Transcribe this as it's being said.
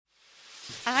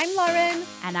I'm Lauren.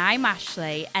 And I'm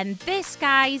Ashley. And this,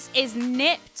 guys, is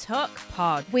Nip Tuck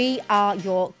Pod. We are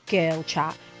your girl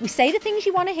chat. We say the things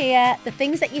you want to hear, the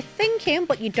things that you're thinking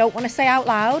but you don't want to say out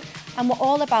loud. And we're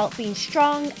all about being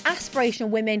strong, aspirational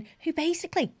women who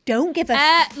basically don't give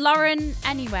a... Lauren,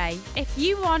 anyway, if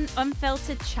you want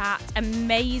unfiltered chat,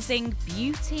 amazing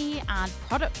beauty and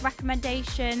product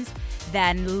recommendations,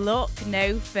 then look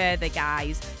no further,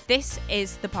 guys. This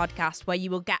is the podcast where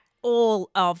you will get all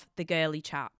of the girly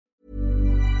chat.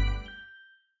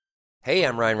 Hey,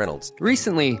 I'm Ryan Reynolds.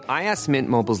 Recently, I asked Mint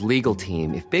Mobile's legal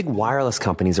team if big wireless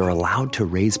companies are allowed to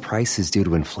raise prices due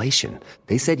to inflation.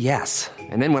 They said yes.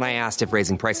 And then when I asked if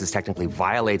raising prices technically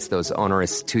violates those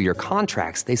onerous two-year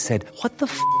contracts, they said, "What the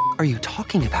f*** are you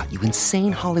talking about, you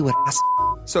insane Hollywood ass?"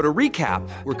 So to recap,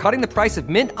 we're cutting the price of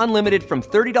Mint Unlimited from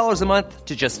 $30 a month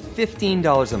to just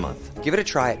 $15 a month. Give it a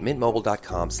try at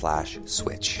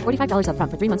mintmobile.com/switch. $45 up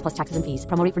front for 3 months plus taxes and fees.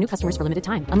 Promo rate for new customers for limited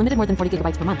time. Unlimited more than 40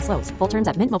 gigabytes per month. Slows full terms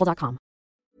at mintmobile.com.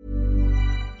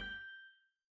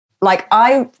 Like,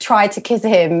 I tried to kiss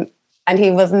him and he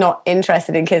was not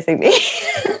interested in kissing me.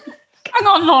 Hang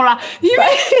on, Laura. You mean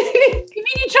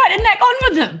you tried to neck on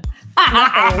with him?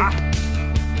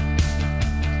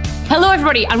 Hello,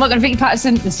 everybody, and welcome to Vicky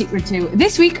Patterson, The Secret To.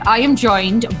 This week, I am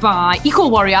joined by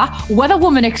eco-warrior, weather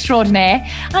woman extraordinaire,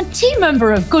 and team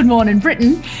member of Good Morning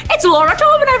Britain. It's Laura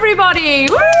Tobin, everybody!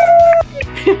 Woo!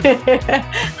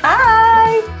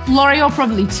 Hi! Laura, you're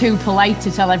probably too polite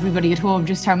to tell everybody at home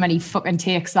just how many fucking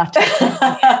takes that took.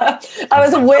 I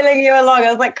was willing you along. I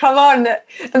was like, come on.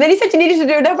 And then he said you needed to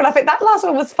do another one. I think that last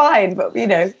one was fine, but you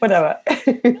know, whatever.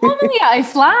 Normally I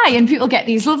fly and people get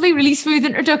these lovely, really smooth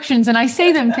introductions and I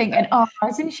say them thinking, oh,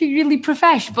 isn't she really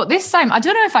profesh? But this time, I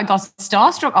don't know if I got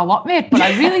starstruck or what, mate, but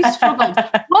I really struggled.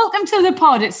 Welcome to the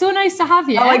pod. It's so nice to have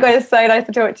you. Oh my God, it's so nice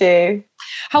to talk to you.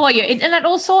 How are you? Internet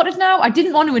all sorted now? I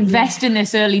didn't want to invest in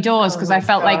this early doors because I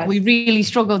felt like we really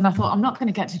struggled and I thought, I'm not going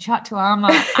to get to chat to Arma.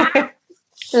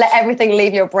 Let everything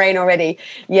leave your brain already.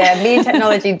 Yeah, me and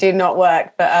technology do not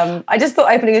work. But I just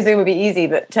thought opening a Zoom would be easy,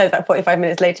 but turns out 45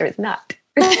 minutes later it's not.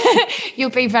 You'll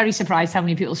be very surprised how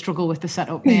many people struggle with the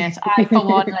setup, mate. I, for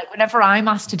one, like whenever I'm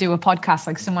asked to do a podcast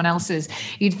like someone else's,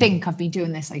 you'd think I've been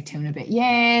doing this like 2 and a bit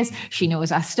years. She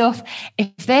knows our stuff.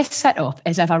 If their setup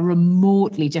is ever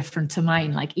remotely different to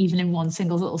mine, like even in one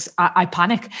single little, I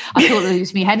panic. I totally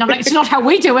lose my head. And I'm like, it's not how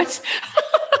we do it.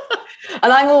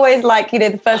 And I'm always like, you know,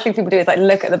 the first thing people do is like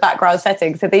look at the background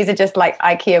settings. So these are just like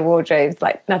IKEA wardrobes,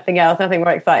 like nothing else, nothing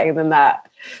more exciting than that.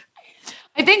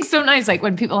 I think sometimes like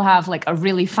when people have like a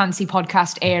really fancy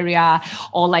podcast area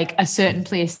or like a certain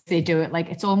place they do it, like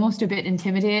it's almost a bit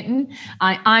intimidating.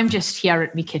 I'm just here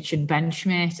at my kitchen bench,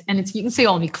 mate, and it's, you can see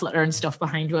all my clutter and stuff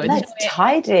behind you. That's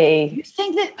tidy. You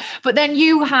think that, but then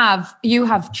you have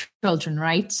children,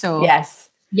 right? So yes.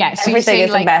 Yes, so everything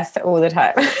is like, a mess all the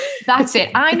time. That's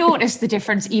it. I noticed the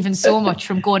difference even so much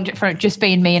from going from just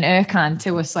being me and Erkan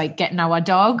to us like getting our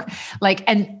dog. Like,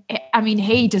 and I mean,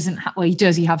 he doesn't. He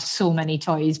does. He has so many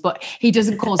toys, but he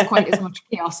doesn't cause quite as much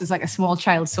chaos as like a small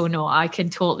child. So no, I can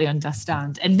totally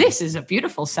understand. And this is a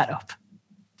beautiful setup.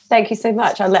 Thank you so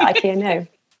much. I'll let IKEA know.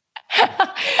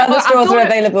 Other stores are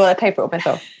available. I pay for it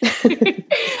myself.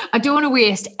 I don't want to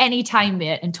waste any time,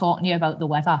 mate, in talking to you about the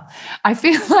weather. I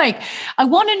feel like I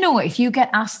want to know if you get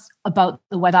asked about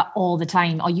the weather all the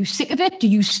time. Are you sick of it? Do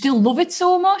you still love it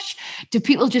so much? Do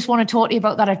people just want to talk to you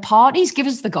about that at parties? Give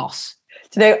us the goss.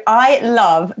 You know, I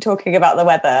love talking about the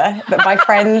weather, but my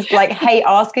friends like hate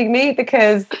asking me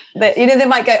because they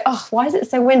might go, "Oh, why is it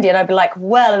so windy?" And I'd be like,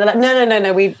 "Well," and they're like,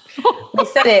 "No, we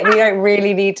said it. We don't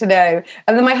really need to know."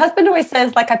 And then my husband always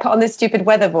says, like, I put on this stupid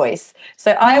weather voice.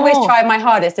 So I always try my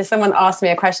hardest. If someone asks me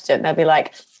a question, they'll be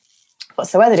like,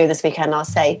 "What's the weather do this weekend?" And I'll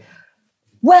say,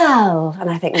 "Well," and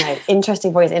I think, no,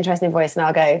 interesting voice. And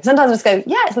I'll go. Sometimes I'll just go,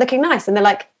 "Yeah, it's looking nice," and they're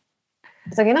like,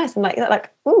 "It's looking nice." I'm like,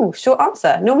 ooh, short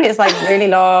answer. Normally it's like really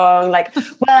long, like,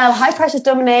 well, high pressure's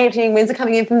dominating, winds are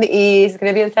coming in from the east, it's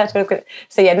going to be unsettled.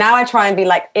 So yeah, now I try and be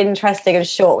like interesting and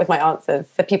short with my answers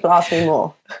so people ask me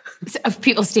more. So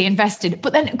people stay invested.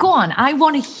 But then go on, I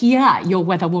want to hear your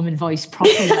weather woman voice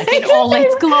properly, like in all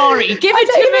its glory. Give it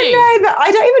to me.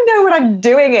 I don't even know when I'm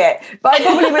doing it, but I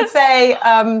probably would say,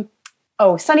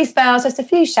 sunny spells, just a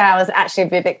few showers. Actually,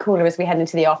 it'll be a bit cooler as we head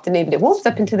into the afternoon, but it warms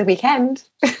up into the weekend.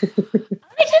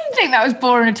 I didn't think that was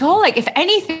boring at all. Like, if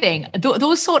anything,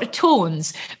 those sort of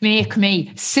tones make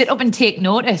me sit up and take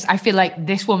notice. I feel like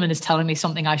this woman is telling me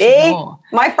something I should know.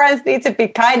 My friends need to be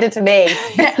kinder to me.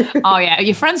 Oh, yeah.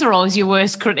 Your friends are always your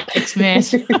worst critics,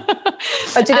 mate.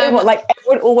 But do you know what? Like,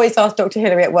 everyone always asks Dr.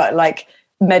 Hilary at work, like,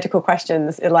 medical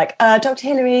questions, like Dr.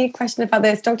 Hilary, question about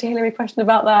this, Dr. Hilary, question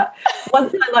about that.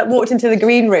 Once I like walked into the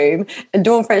green room and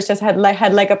Dawn French just had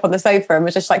leg up on the sofa and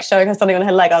was just like showing her something on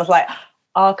her leg, I was like,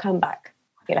 I'll come back.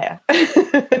 See you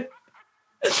later.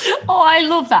 Oh, I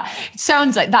love that. It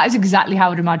sounds like that is exactly how I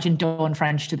would imagine Dawn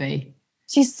French to be.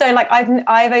 She's so like, I've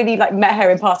only like met her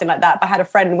in passing like that, but I had a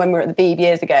friend when we were at the Beeb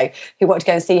years ago who wanted to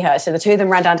go and see her. So the two of them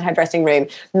ran down to her dressing room,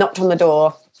 knocked on the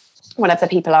door. One of the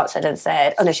people outside and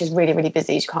said, oh no, she's really, really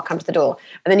busy. She can't come to the door.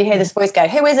 And then you hear this voice go,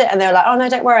 who is it? And they were like, oh no,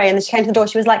 don't worry. And then she came to the door.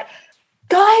 She was like,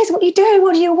 guys, what are you doing?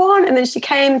 What do you want? And then she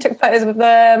came, took photos with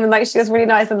them. And like, she was really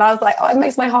nice. And I was like, oh, it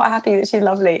makes my heart happy that she's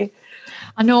lovely.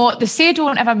 I know they say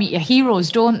don't ever meet your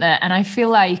heroes, don't they? And I feel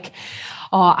like,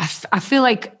 I feel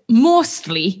like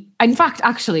mostly, in fact,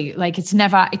 actually, like it's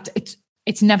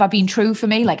never been true for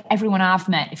me. Like everyone I've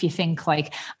met, if you think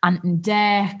like Anton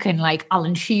Deck and like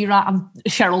Alan Shearer and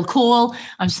Cheryl Cole,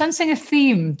 I'm sensing a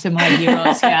theme to my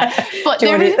heroes here. But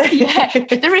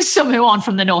there is some who aren't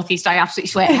from the Northeast, I absolutely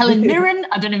swear. Helen Mirren,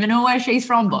 I don't even know where she's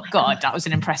from, but God, that was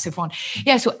an impressive one.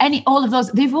 Yeah, so all of those,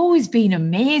 they've always been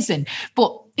amazing.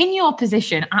 But in your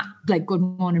position at like Good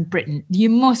Morning Britain, you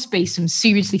must be some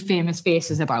seriously famous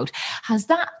faces about. Has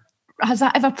that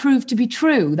ever proved to be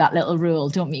true, that little rule,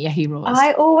 don't meet your heroes?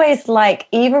 I always like,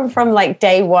 even from like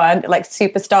day one, like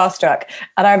super starstruck.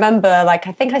 And I remember like,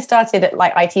 I think I started at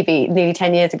like ITV nearly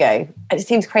 10 years ago. It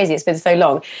seems crazy, it's been so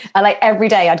long. And like every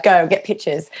day I'd go and get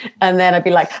pictures and then I'd be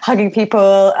like hugging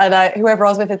people and whoever I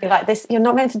was with would be like, "This, you're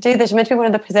not meant to do this. You're meant to be one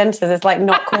of the presenters. It's like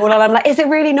not cool." And I'm like, "Is it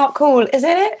really not cool? Is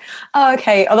it? Oh,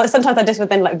 okay." Although sometimes I just would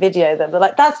then like video them. They're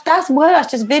like, that's worse.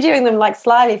 Just videoing them like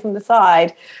slyly from the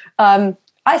side.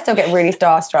 I still get really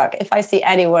starstruck if I see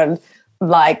anyone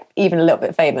like even a little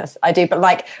bit famous. I do, but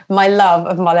like my love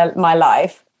of my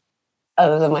life,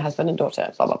 other than my husband and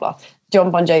daughter, blah, blah, blah.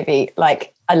 Jon Bon Jovi,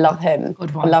 like I love him.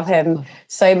 I love him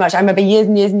so much. I remember years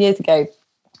and years and years ago,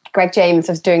 Greg James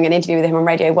was doing an interview with him on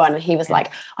Radio 1 and he was like,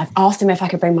 I've asked him if I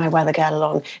could bring my weather girl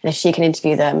along and if she can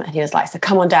interview them. And he was like, so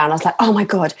come on down. I was like, oh my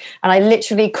God. And I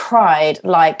literally cried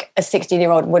like a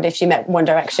 16-year-old would if she met One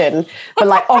Direction, but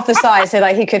like off the side so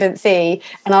like he couldn't see.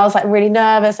 And I was like really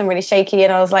nervous and really shaky.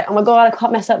 And I was like, oh my God, I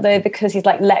can't mess up though because he's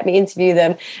like, let me interview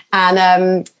them.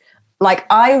 And like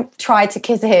I tried to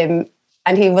kiss him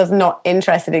and he was not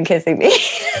interested in kissing me.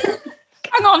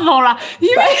 Hang on, Laura.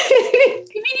 You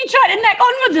mean you tried to neck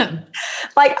on with them?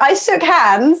 Like I shook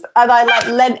hands and I like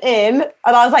leant in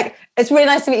and I was like, it's really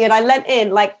nice to meet you. And I leant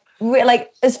in like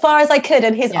as far as I could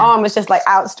and his arm was just like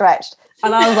outstretched.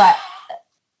 And I was like,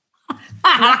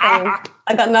 nothing.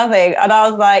 I got nothing. And I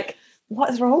was like,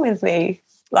 what's wrong with me?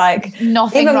 Like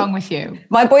nothing wrong with you.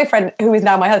 My boyfriend, who is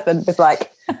now my husband, was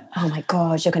like, oh my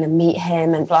God, you're going to meet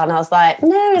him. And I was like,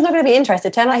 no, he's not going to be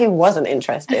interested. Turned out he wasn't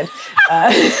interested.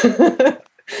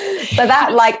 So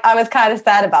that, like, I was kind of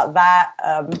sad about that.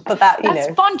 But that, you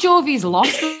know. Bon Jovi's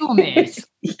lost though, mate.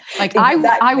 Like,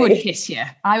 exactly. I would kiss you.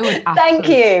 I would. Thank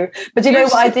you. But you know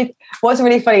what I did? What's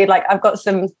really funny, like, I've got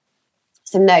some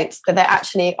notes, but they're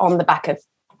actually on the back of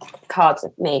cards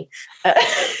of me.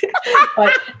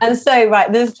 And so,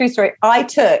 right, there's a true story. I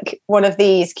took one of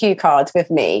these cue cards with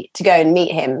me to go and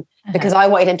meet him because I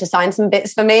wanted him to sign some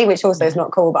bits for me, which also is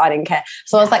not cool, but I didn't care.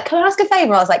 So I was like, can I ask a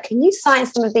favor? I was like, can you sign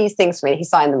some of these things for me? He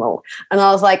signed them all. And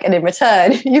I was like, and in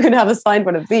return, you can have a signed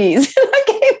one of these. I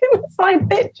gave him a signed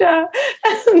picture.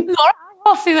 Laura,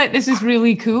 I feel like this is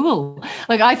really cool.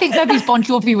 Like, I think maybe Bon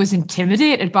Jovi was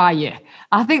intimidated by you.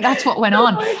 I think that's what went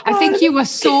on. I think you were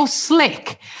so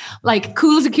slick, like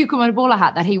cool as a cucumber in a bowler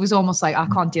hat, that he was almost like, I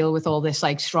can't deal with all this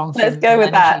like strong. Let's go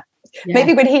with that. Yeah.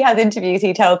 Maybe when he has interviews,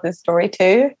 he tells this story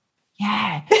too.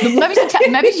 Yeah.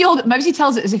 Maybe he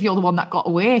tells it as if you're the one that got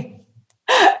away.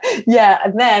 Yeah,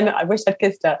 and then I wish I'd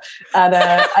kissed her.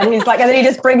 And he's like, and then he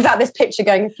just brings out this picture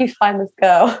going, if you find this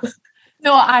girl.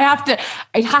 No,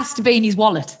 it has to be in his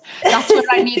wallet. That's what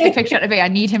I need the picture to be. I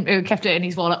need him to have kept it in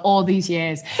his wallet all these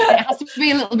years. And it has to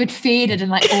be a little bit faded and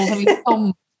like over his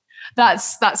thumb.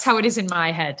 That's how it is in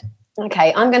my head.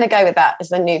 Okay, I'm going to go with that as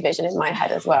the new vision in my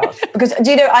head as well. Because,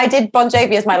 do you know, I did Bon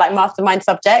Jovi as my like mastermind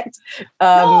subject.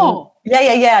 No.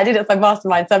 Yeah. I did it as my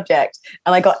mastermind subject.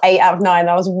 And I got 8 out of 9.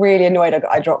 I was really annoyed.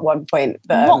 I dropped 1 point.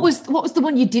 But, what was the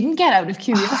one you didn't get out of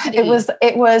curiosity? It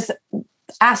was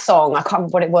a song. I can't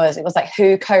remember what it was. It was like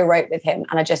who co-wrote with him.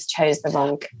 And I just chose the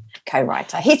wrong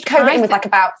co-writer. He's co-written with like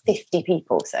about 50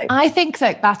 people. So I think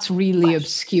that that's really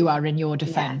obscure in your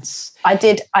defense.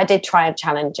 Yeah. I did try and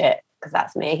challenge it, because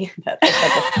that's me. But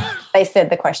they said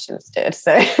the question stood.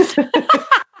 So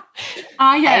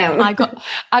I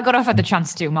got off at the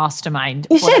chance to do mastermind.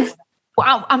 You should.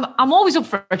 I'm always up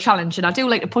for a challenge, and I do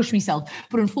like to push myself.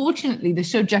 But unfortunately, the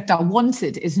subject I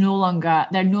wanted is they're no longer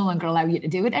allowing you to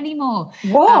do it anymore.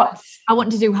 What? I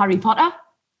wanted to do Harry Potter.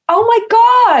 Oh my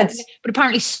God. But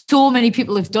apparently so many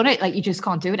people have done it, like you just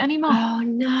can't do it anymore. Oh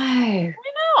no. I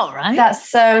know, right? That's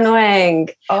so annoying.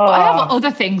 Oh. But I have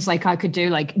other things like I could do,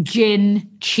 like gin,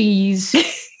 cheese,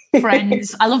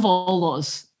 Friends. I love all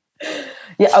those.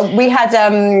 Yeah, we had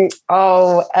I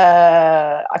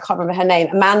can't remember her name,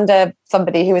 Amanda,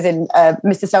 somebody who was in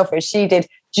Mr. Selfridge. She did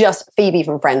just Phoebe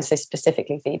from Friends, so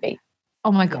specifically Phoebe.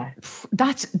 Oh my God,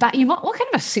 that you what kind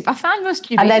of a super fan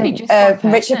must you be? And then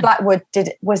Richard Blackwood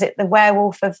was it The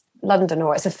Werewolf of London,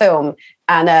 or it's a film,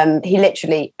 and he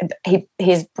literally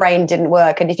his brain didn't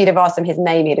work, and if you'd have asked him his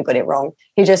name, he'd have got it wrong.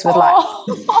 He just was like.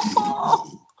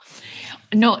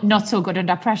 Not so good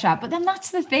under pressure, but then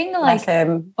that's the thing. Like,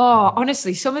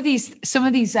 honestly, some of these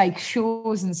like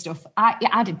shows and stuff.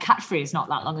 I did Catchphrase not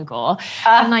that long ago,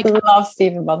 and like love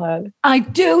Stephen Mulhern. I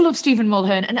do love Stephen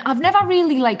Mulhern, and I've never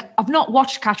really I've not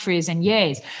watched Catchphrase in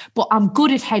years, but I'm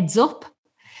good at Heads Up.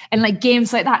 And like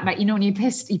games like that, like, you know, when you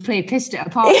play pissed at a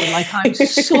party, like I'm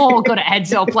so good at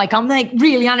Heads Up. Like I'm like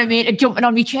really animated, jumping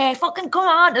on my chair, fucking come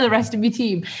on to the rest of my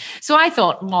team. So I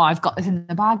thought, I've got this in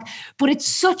the bag. But it's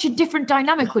such a different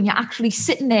dynamic when you're actually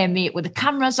sitting there, mate, with the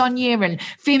cameras on you and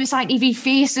famous ITV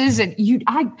faces, and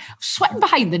I'm sweating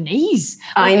behind the knees.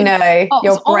 Like, I know,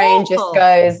 your brain just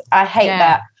goes. I hate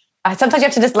that. Sometimes you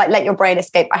have to just like let your brain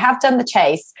escape. I have done The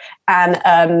Chase, and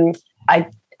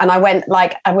I went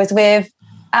I was with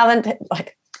Alan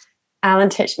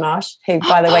Titchmarsh, who,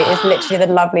 by the way, is literally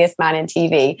the loveliest man in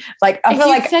TV. Like, I feel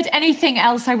like if you said anything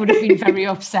else, I would have been very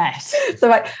upset.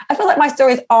 So, I feel like my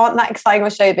stories aren't that exciting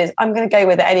with showbiz. I'm going to go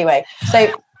with it anyway.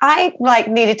 So, I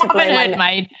needed to blow my nose.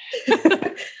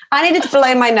 I needed to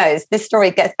blow my nose. This story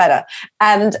gets better,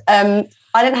 and I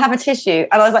didn't have a tissue,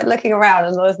 and I was looking around,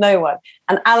 and there was no one.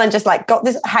 And Alan just got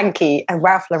this hanky, a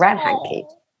Ralph Lauren hanky.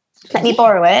 Let me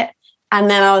borrow it, and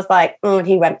then I was like,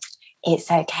 he went.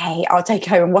 It's okay. I'll take it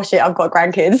home and wash it. I've got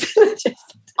grandkids.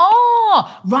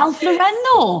 Ralph Lauren,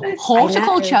 though.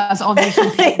 Horticulture is obviously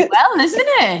well, isn't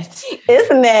it?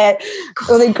 Isn't it?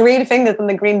 Well, the green fingers and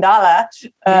the green dollar.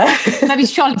 Maybe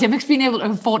Charlie Dimmock's been able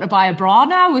to afford to buy a bra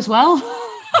now as well.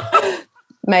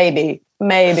 Maybe. Or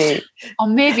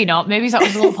maybe not. Maybe that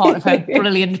was a little part of her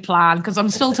brilliant plan, because I'm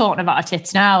still talking about her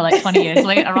tits now, 20 years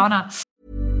later, Anna.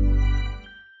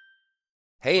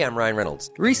 Hey, I'm Ryan Reynolds.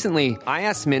 Recently, I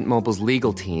asked Mint Mobile's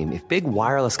legal team if big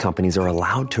wireless companies are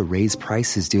allowed to raise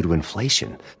prices due to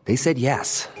inflation. They said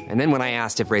yes. And then when I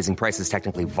asked if raising prices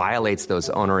technically violates those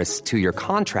onerous 2-year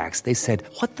contracts, they said,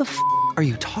 "What the f*** are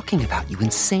you talking about, you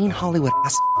insane Hollywood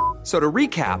ass?" So to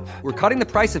recap, we're cutting the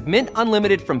price of Mint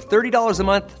Unlimited from $30 a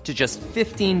month to just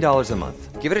 $15 a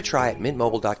month. Give it a try at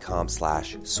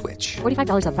mintmobile.com/switch.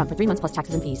 $45 up front for 3 months plus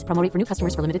taxes and fees. Promo rate for new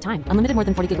customers for limited time. Unlimited more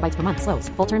than 40 gigabytes per month. Slows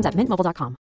full terms at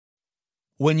mintmobile.com.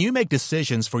 When you make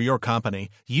decisions for your company,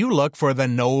 you look for the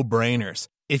no-brainers.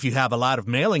 If you have a lot of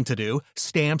mailing to do,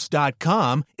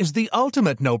 Stamps.com is the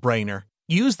ultimate no-brainer.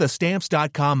 Use the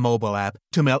Stamps.com mobile app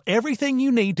to mail everything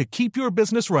you need to keep your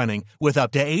business running with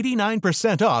up to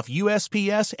 89% off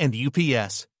USPS and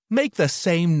UPS. Make the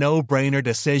same no-brainer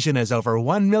decision as over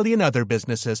 1 million other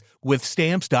businesses with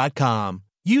Stamps.com.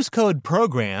 Use code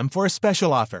PROGRAM for a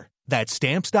special offer. That's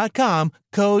Stamps.com,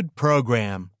 code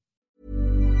PROGRAM.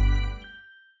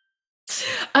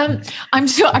 I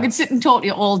could sit and talk to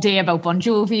you all day about Bon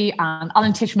Jovi and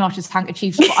Alan Titchmarsh's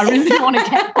handkerchiefs, but I really want to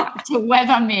get back to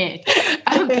weather, mate.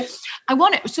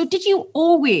 So did you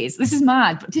always, this is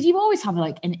mad, but did you always have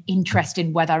an interest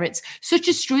in weather? It's such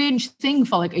a strange thing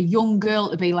for a young girl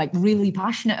to be really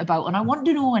passionate about, and I want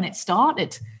to know when it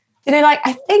started.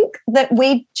 I think that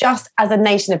we just, as a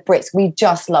nation of Brits, we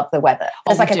just love the weather.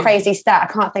 There's a crazy stat.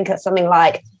 I can't think of something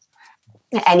at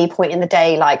any point in the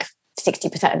day,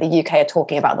 60% of the UK are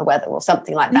talking about the weather or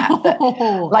something like that. No. But,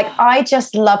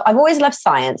 I've always loved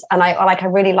science, and I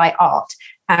really like art.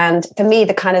 And for me,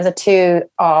 the two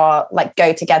are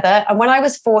go together. And when I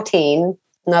was 14,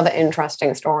 another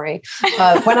interesting story.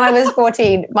 When I was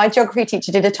 14, my geography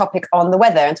teacher did a topic on the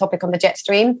weather and topic on the jet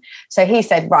stream. So he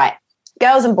said, right,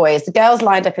 girls and boys, the girls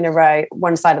lined up in a row,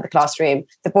 one side of the classroom,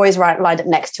 the boys lined up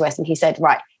next to us. And he said,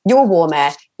 right, you're warm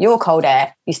air, you're cold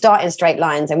air, you start in straight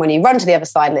lines. And when you run to the other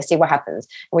side, let's see what happens.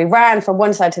 And we ran from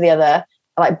one side to the other,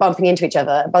 bumping into each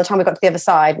other. By the time we got to the other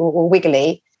side, we were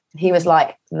wiggly. And he was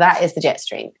like, that is the jet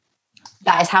stream.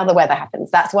 That is how the weather happens.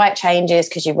 That's why it changes,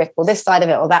 because you ripple this side of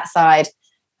it or that side.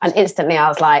 And instantly I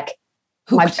was like,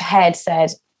 my head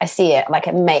said, I see it, like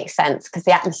it makes sense because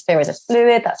the atmosphere is a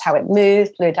fluid. That's how it moves.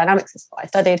 Fluid dynamics is what I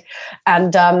studied.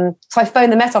 And so I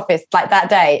phoned the Met Office like that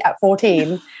day at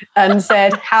 14 and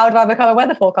said, how do I become a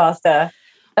weather forecaster?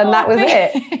 And that was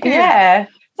it. Yeah.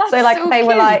 So like they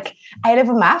were like,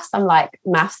 A-level maths. I'm like,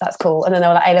 maths, that's cool. And then they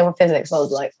were like, A-level physics. I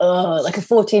was like, oh, like a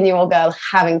 14-year-old girl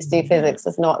having to do physics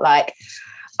is not like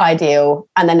ideal.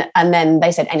 And then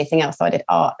they said anything else. So I did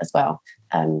art as well.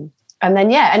 And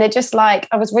then, yeah, and it just like,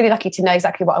 I was really lucky to know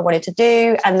exactly what I wanted to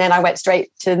do. And then I went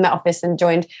straight to the Met Office and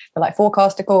joined the like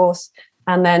forecaster course,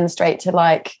 and then straight to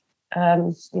like,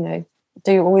 you know,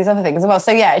 do all these other things as well.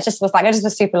 So yeah, it just was like, I just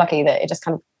was super lucky that it just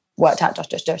kind of worked out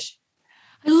just.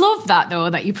 I love that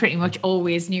though, that you pretty much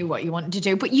always knew what you wanted to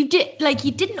do, but you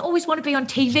didn't always want to be on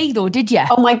TV though, did you?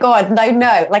 Oh my God,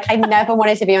 no. Like I never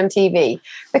wanted to be on TV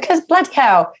because bloody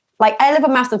hell, like A-level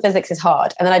maths and physics is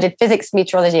hard. And then I did physics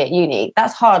meteorology at uni.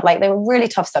 That's hard. Like they were really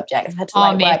tough subjects. I had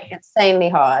to work insanely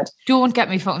hard. Don't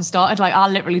get me fucking started. Like I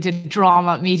literally did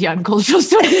drama, media and cultural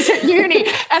studies at uni.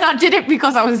 And I did it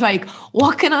because I was like,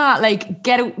 what can I like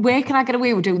where can I get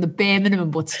away with doing the bare minimum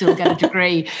but still get a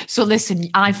degree? So listen,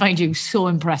 I find you so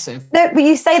impressive. No, but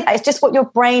you say that, it's just what your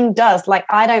brain does. Like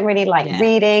I don't really like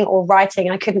reading or writing.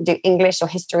 I couldn't do English or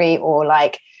history or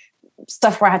like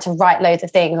stuff where I had to write loads of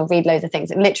things or read loads of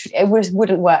things. It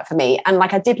wouldn't work for me. And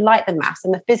like I did like the maths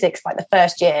and the physics. Like the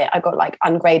first year I got like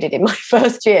ungraded in my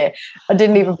first year. I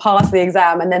didn't even pass the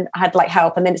exam, and then I had like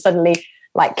help, and then it suddenly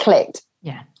like clicked.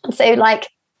 Yeah. So like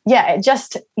it's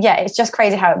just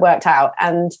crazy how it worked out.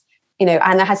 And you know,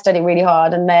 and I had to study really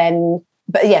hard, and then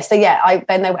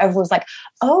everyone was like,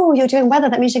 oh, you're doing weather,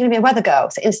 that means you're going to be a weather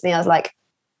girl. So instantly I was like,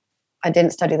 I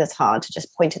didn't study this hard to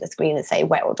just point at the screen and say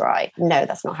wet or dry. No,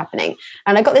 that's not happening.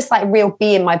 And I got this like real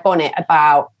bee in my bonnet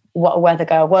about what a weather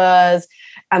girl was.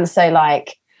 And so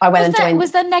like I went and joined.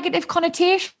 Was there negative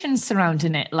connotations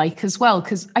surrounding it like as well?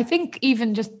 Because I think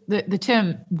even just the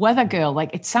term weather girl,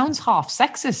 like it sounds half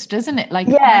sexist, doesn't it? Like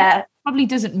it probably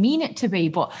doesn't mean it to be,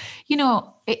 but you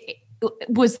know,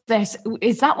 is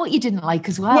that what you didn't like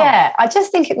as well? Yeah, I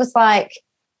just think it was like,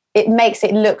 it makes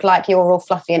it look like you're all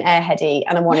fluffy and airheady,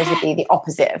 and I wanted to be the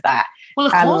opposite of that. Well,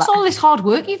 of course, all this hard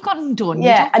work you've gotten done.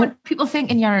 Yeah, you don't want people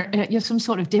thinking you're some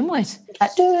sort of dimwit.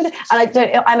 And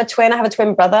I'm a twin. I have a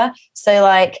twin brother, so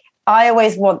like I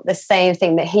always want the same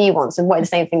thing that he wants and wanted the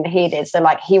same thing that he did. So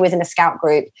like he was in a scout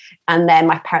group, and then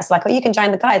my parents were like, "Oh, you can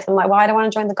join the guides." I'm like, "Why do I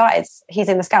want to join the guides? He's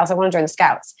in the scouts. I want to join the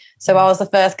scouts." So I was the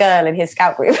first girl in his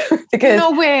scout group because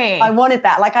no way. I wanted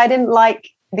that. Like I didn't like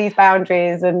these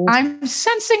boundaries, and I'm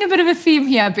sensing a bit of a theme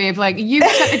here, babe. Like you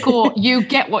set the goal, you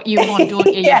get what you want, don't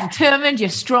you? Yeah. You're determined, you're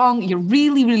strong, you're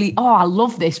really, really, I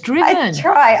love this, driven. I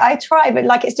try, but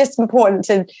like it's just important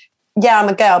to, I'm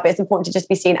a girl, but it's important to just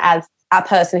be seen as a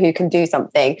person who can do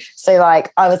something. So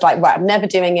like I was like, right, I'm never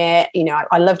doing it. You know,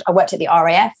 I worked at the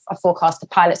RAF. I forecasted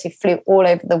pilots who flew all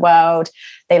over the world.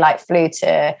 They like flew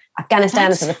to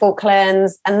Afghanistan, to the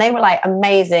Falklands, and they were like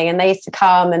amazing. And they used to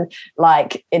come and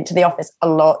like into the office a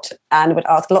lot and would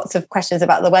ask lots of questions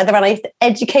about the weather. And I used to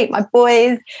educate my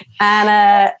boys,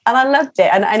 and I loved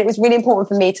it. And it was really important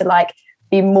for me to like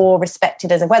be more respected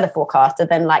as a weather forecaster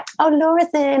than like, oh, Laura's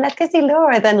in, let's go see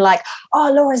Laura. Then like, oh,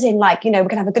 Laura's in, like, you know, we're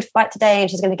gonna have a good flight today and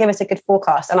she's gonna give us a good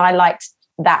forecast. And I liked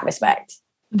that respect.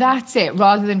 That's it.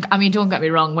 Rather than, I mean, don't get me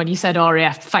wrong, when you said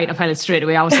RAF fighter pilot straight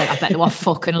away, I was like, I bet they were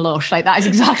fucking lush. Like that is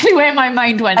exactly where my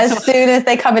mind went. As soon as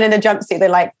they come in a jumpsuit, they're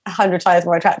like 100 times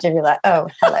more attractive. You're like, oh,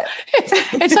 hello.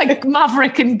 It's like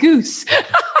Maverick and Goose.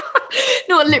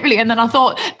 No, literally. And then I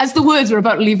thought, as the words were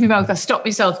about to leave my mouth, I stopped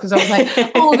myself because I was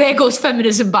like, oh, there goes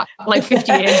feminism back like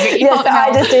 50 years. Yes,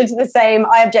 I just did the same.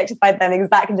 I objectified them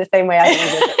exactly the same way I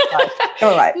did.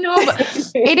 All right. No, but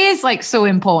it is like so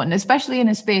important, especially in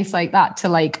a space like that, to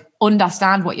like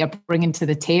understand what you're bringing to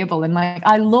the table. And like,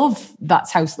 I love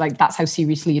that's how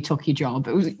seriously you took your job.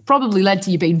 It was probably led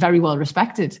to you being very well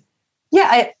respected.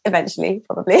 Yeah, eventually,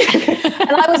 probably.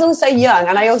 And I was also young,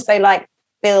 and I also like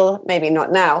feel, maybe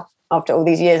not now after all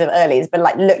these years of earlies, but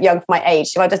like look young for my age.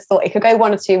 So I just thought it could go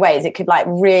one of two ways. It could like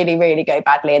really, really go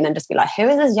badly and then just be like, who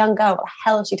is this young girl? What the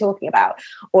hell is she talking about?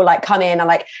 Or like come in and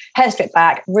like hair stripped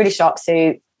back, really sharp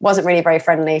suit, wasn't really very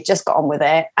friendly, just got on with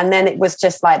it. And then it was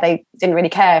just like, they didn't really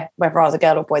care whether I was a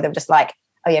girl or boy. They were just like,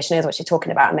 oh yeah, she knows what she's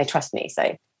talking about, and they trust me.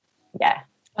 So yeah.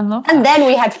 I love that. And then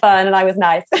we had fun and I was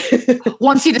nice.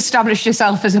 Once you'd established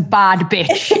yourself as a bad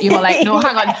bitch, you were like, no,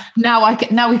 hang on.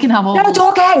 Now we can have all. No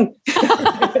talking.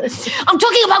 I'm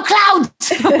talking about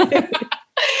clouds.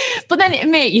 But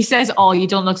then, mate, he says, oh, you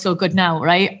don't look so good now,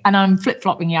 right? And I'm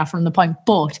flip-flopping you from the point,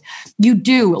 but you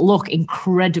do look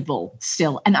incredible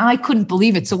still. And I couldn't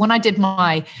believe it. So when I did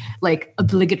my like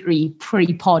obligatory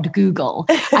pre-pod Google,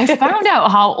 I found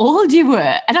out how old you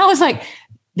were. And I was like,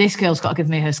 this girl's got to give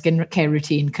me her skincare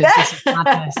routine because this is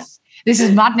madness. This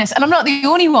is madness. And I'm not the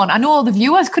only one. I know all the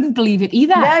viewers couldn't believe it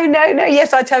either. No.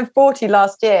 Yes, I turned 40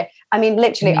 last year. I mean,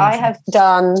 literally,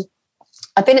 amazing.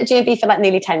 I've been at G&B for like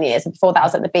nearly 10 years. And before that, I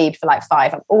was at the Beeb for like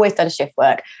 5. I've always done shift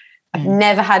work. I've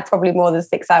never had probably more than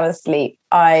 6 hours sleep.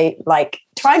 I like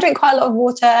try and drink quite a lot of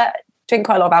water, drink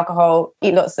quite a lot of alcohol,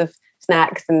 eat lots of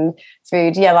snacks and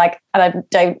food. Yeah, and I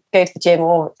don't go to the gym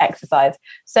or exercise.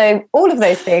 So all of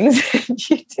those things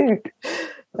you do,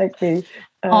 like me.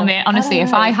 Mate, honestly,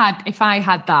 if I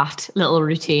had that little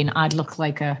routine, I'd look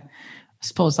like a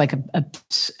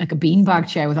beanbag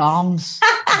chair with arms.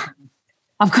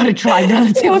 I've got to try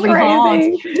relatively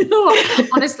hard.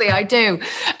 Honestly, I do.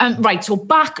 Right, so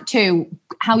back to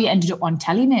how you ended up on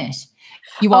telly, mate.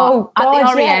 You are at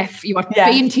the RAF, you are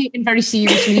being taken very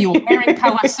seriously, you were wearing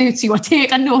power suits, you were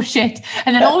taking no shit,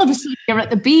 and then all of a sudden you're at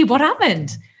the Beeb. What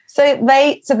happened? So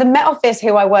the Met Office,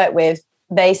 who I work with,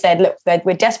 they said, look,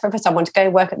 we're desperate for someone to go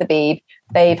work at the Beeb.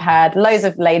 They've had loads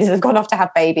of ladies who've gone off to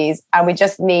have babies, and we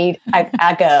just need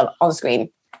a girl on screen.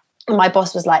 And my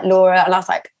boss was like, Laura, and I was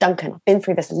like, Duncan, I've been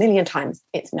through this a million times.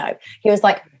 It's no. He was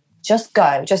like, just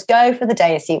go for the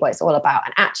day and see what it's all about.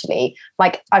 And actually,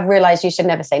 like, I've realized you should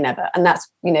never say never. And that's,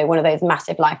 one of those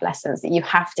massive life lessons that you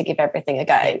have to give everything a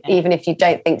go, even if you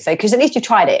don't think so, because at least you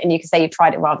tried it, and you can say you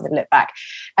tried it rather than look back.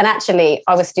 And actually,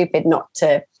 I was stupid not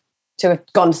to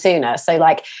have gone sooner. So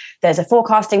like there's a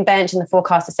forecasting bench, and the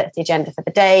forecaster sets the agenda for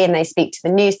the day, and they speak to the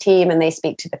news team, and they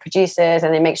speak to the producers,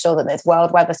 and they make sure that there's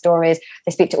world weather stories.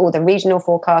 They speak to all the regional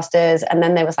forecasters. And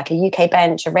then there was like a UK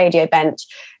bench, a radio bench,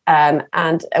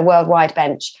 and a worldwide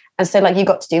bench. And so like you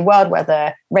got to do world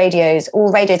weather, radios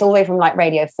all the way from like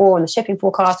Radio 4 and the shipping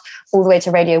forecast all the way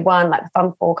to Radio 1, like the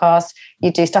fun forecast.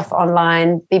 You do stuff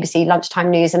online, BBC lunchtime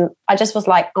news. And I just was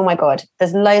like, oh my God,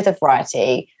 there's loads of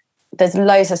variety. There's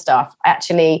loads of stuff.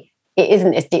 Actually, it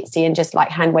isn't as ditzy and just like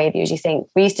hand wavy as you think.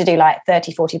 We used to do like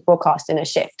 30, 40 broadcasts in a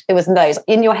shift. It was loads.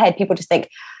 In your head, people just think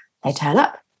they turn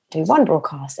up, do one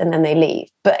broadcast, and then they leave.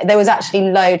 But there was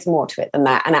actually loads more to it than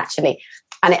that. And actually,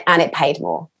 and it paid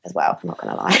more as well. I'm not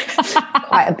going to lie.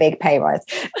 Quite a big pay rise.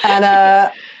 And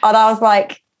I was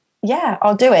like, yeah,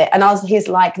 I'll do it. And he's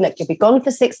like, look, you'll be gone for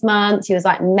 6 months. He was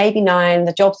like, maybe 9.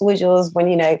 The job's always yours when,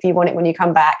 if you want it when you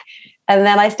come back. And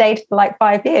then I stayed for like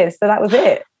 5 years. So that was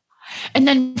it. And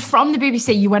then from the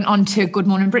BBC, you went on to Good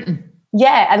Morning Britain.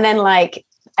 Yeah. And then like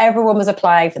everyone was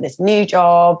applying for this new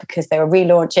job because they were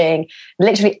relaunching.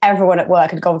 Literally everyone at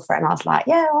work had gone for it. And I was like,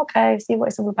 yeah, okay, see what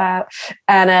it's all about.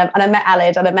 And I met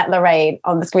Aled and I met Lorraine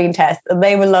on the screen test. And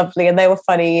they were lovely and they were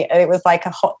funny. And it was like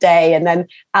a hot day. And then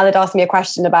Aled asked me a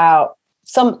question about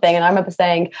something. And I remember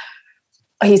saying,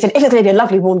 he said, if it's going to be a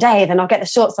lovely warm day, then I'll get the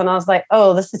shorts on. I was like,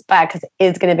 oh, this is bad because it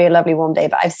is going to be a lovely warm day,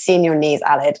 but I've seen your knees,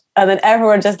 Aled. And then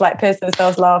everyone just like pissed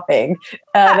themselves laughing.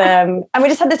 And we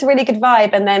just had this really good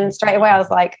vibe. And then straight away I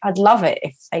was like, I'd love it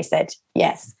if they said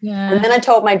yes. Yeah. And then I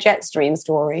told my Jetstream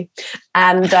story.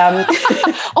 And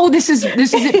oh, this is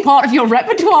part of your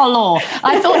repertoire, Law.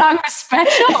 I thought I was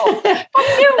special.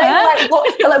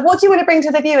 What do you want to bring to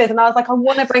the viewers? And I was like, I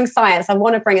want to bring science. I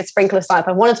want to bring a sprinkle of science.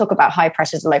 I want to talk about high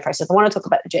pressures and low pressures. I want to talk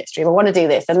about the Jetstream. I want to do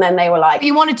this. And then they were like,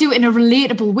 you want to do it in a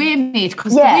relatable way, mate,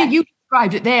 because the way you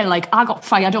described it there, like I got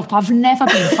fired up. I've never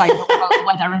been fired up about the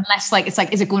weather unless like it's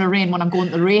like, is it going to rain when I'm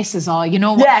going to the races, or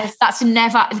yes. That's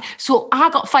never. So I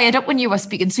got fired up when you were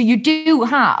speaking. So you do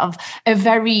have a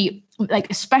very like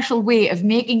a special way of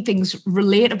making things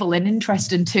relatable and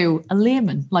interesting to a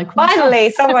layman like myself.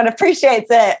 Finally someone appreciates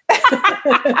it.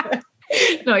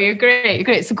 No, you're great. You're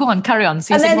great. So go on, carry on.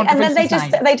 So and then they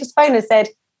just phoned and said,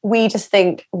 we just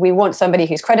think we want somebody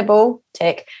who's credible,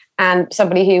 tick, and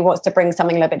somebody who wants to bring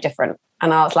something a little bit different.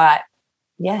 And I was like,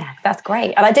 yeah, that's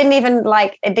great. And it didn't even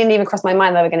cross my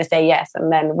mind they were going to say yes.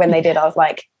 And then when they did, I was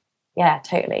like, yeah,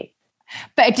 totally.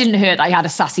 But it didn't hurt. I had a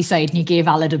sassy side and you gave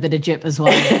Aled a bit of jip as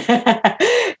well.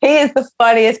 He is the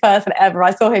funniest person ever. I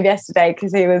saw him yesterday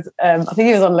because he was, I think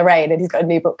he was on Lorraine and he's got a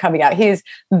new book coming out. He's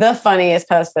the funniest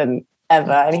person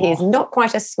ever. And he's not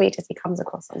quite as sweet as he comes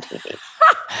across on TV.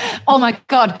 Oh my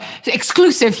God.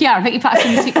 Exclusive. Yeah, I think you put us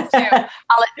in the secret too.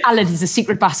 Aled is a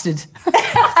secret bastard.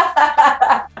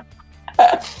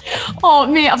 Oh,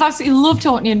 mate, I've absolutely loved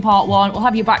talking to you in part 1. We'll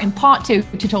have you back in part 2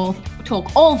 to talk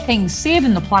all things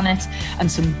saving the planet and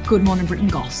some Good Morning Britain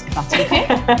goss, if that's okay.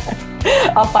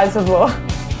 I'll find some more.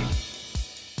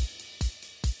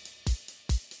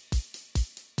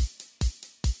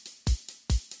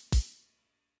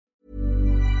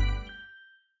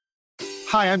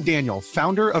 Hi, I'm Daniel,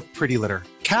 founder of Pretty Litter.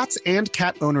 Cats and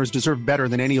cat owners deserve better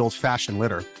than any old-fashioned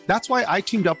litter. That's why I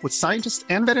teamed up with scientists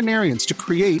and veterinarians to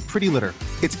create Pretty Litter.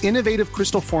 Its innovative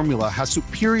crystal formula has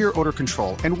superior odor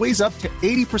control and weighs up to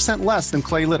 80% less than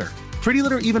clay litter. Pretty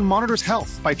Litter even monitors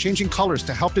health by changing colors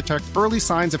to help detect early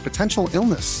signs of potential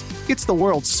illness. It's the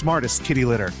world's smartest kitty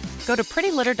litter. Go to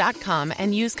prettylitter.com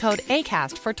and use code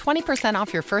ACAST for 20%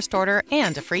 off your first order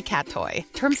and a free cat toy.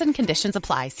 Terms and conditions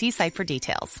apply. See site for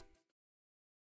details.